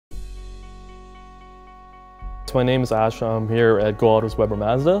So my name is Ash. I'm here at GoAuto's Weber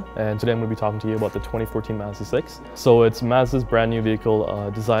Mazda, and today I'm going to be talking to you about the 2014 Mazda 6. So it's Mazda's brand new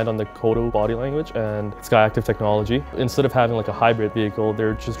vehicle designed on the Kodo body language and Skyactiv technology. Instead of having like a hybrid vehicle,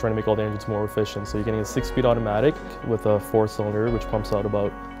 they're just trying to make all the engines more efficient. So you're getting a 6-speed automatic with a 4-cylinder, which pumps out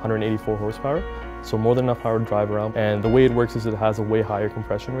about 184 horsepower. So more than enough power to drive around. And the way it works is it has a way higher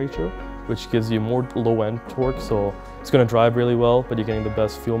compression ratio, which gives you more low-end torque. So it's going to drive really well, but you're getting the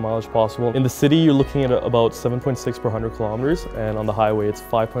best fuel mileage possible. In the city, you're looking at about 7.6 per 100 kilometers, and on the highway, it's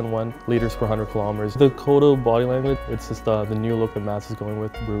 5.1 liters per 100 kilometers. The Kodo body language, it's just the new look that Mazda's going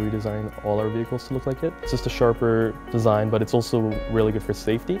with. We're redesigning all our vehicles to look like it. It's just a sharper design, but it's also really good for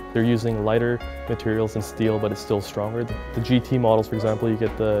safety. They're using lighter materials than steel, but it's still stronger. The GT models, for example, you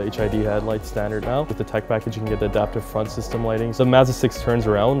get the HID headlight standard now. With the tech package, you can get the adaptive front system lighting. So the Mazda 6 turns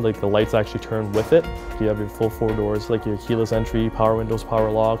around, like the lights actually turn with it. You have your full 4 doors, like your keyless entry, power windows, power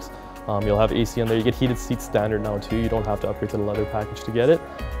locks. You'll have AC on there. You get heated seats standard now too. You don't have to upgrade to the leather package to get it.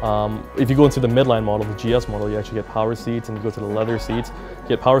 If you go into the midline model, the GS model, you actually get power seats, and you go to the leather seats. You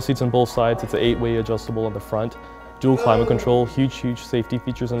get power seats on both sides. It's an 8-way adjustable on the front. Dual climate control, huge safety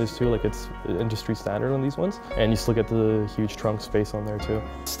features on this too, like it's industry standard on these ones. And you still get the huge trunk space on there too.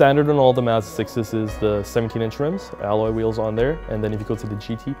 Standard on all the Mazda 6s is the 17-inch rims, alloy wheels on there. And then if you go to the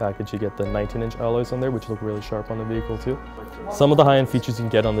GT package, you get the 19-inch alloys on there, which look really sharp on the vehicle too. Some of the high-end features you can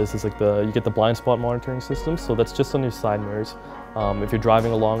get on this is like you get the blind spot monitoring system. So that's just on your side mirrors. If you're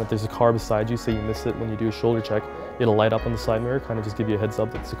driving along, if there's a car beside you, say you miss it when you do a shoulder check, it'll light up on the side mirror, kind of just give you a heads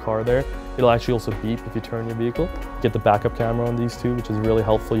up that there's a car there. It'll actually also beep if you turn your vehicle. You get the backup camera on these too, which is really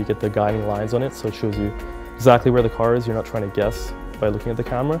helpful. You get the guiding lines on it, so it shows you exactly where the car is. You're not trying to guess by looking at the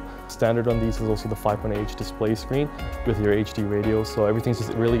camera. Standard on these is also the 5.8-inch display screen with your HD radio, so everything's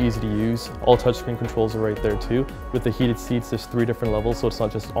just really easy to use. All touchscreen controls are right there too. With the heated seats, there's 3 different levels, so it's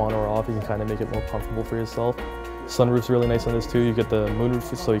not just on or off. You can kind of make it more comfortable for yourself. Sunroof's really nice on this too. You get the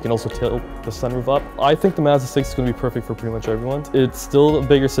moonroof, so you can also tilt the sunroof up. I think the Mazda 6 is going to be perfect for pretty much everyone. It's still a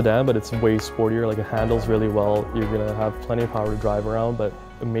bigger sedan, but it's way sportier. Like, it handles really well. You're going to have plenty of power to drive around, but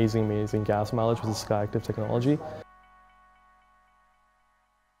amazing gas mileage with the Skyactiv technology.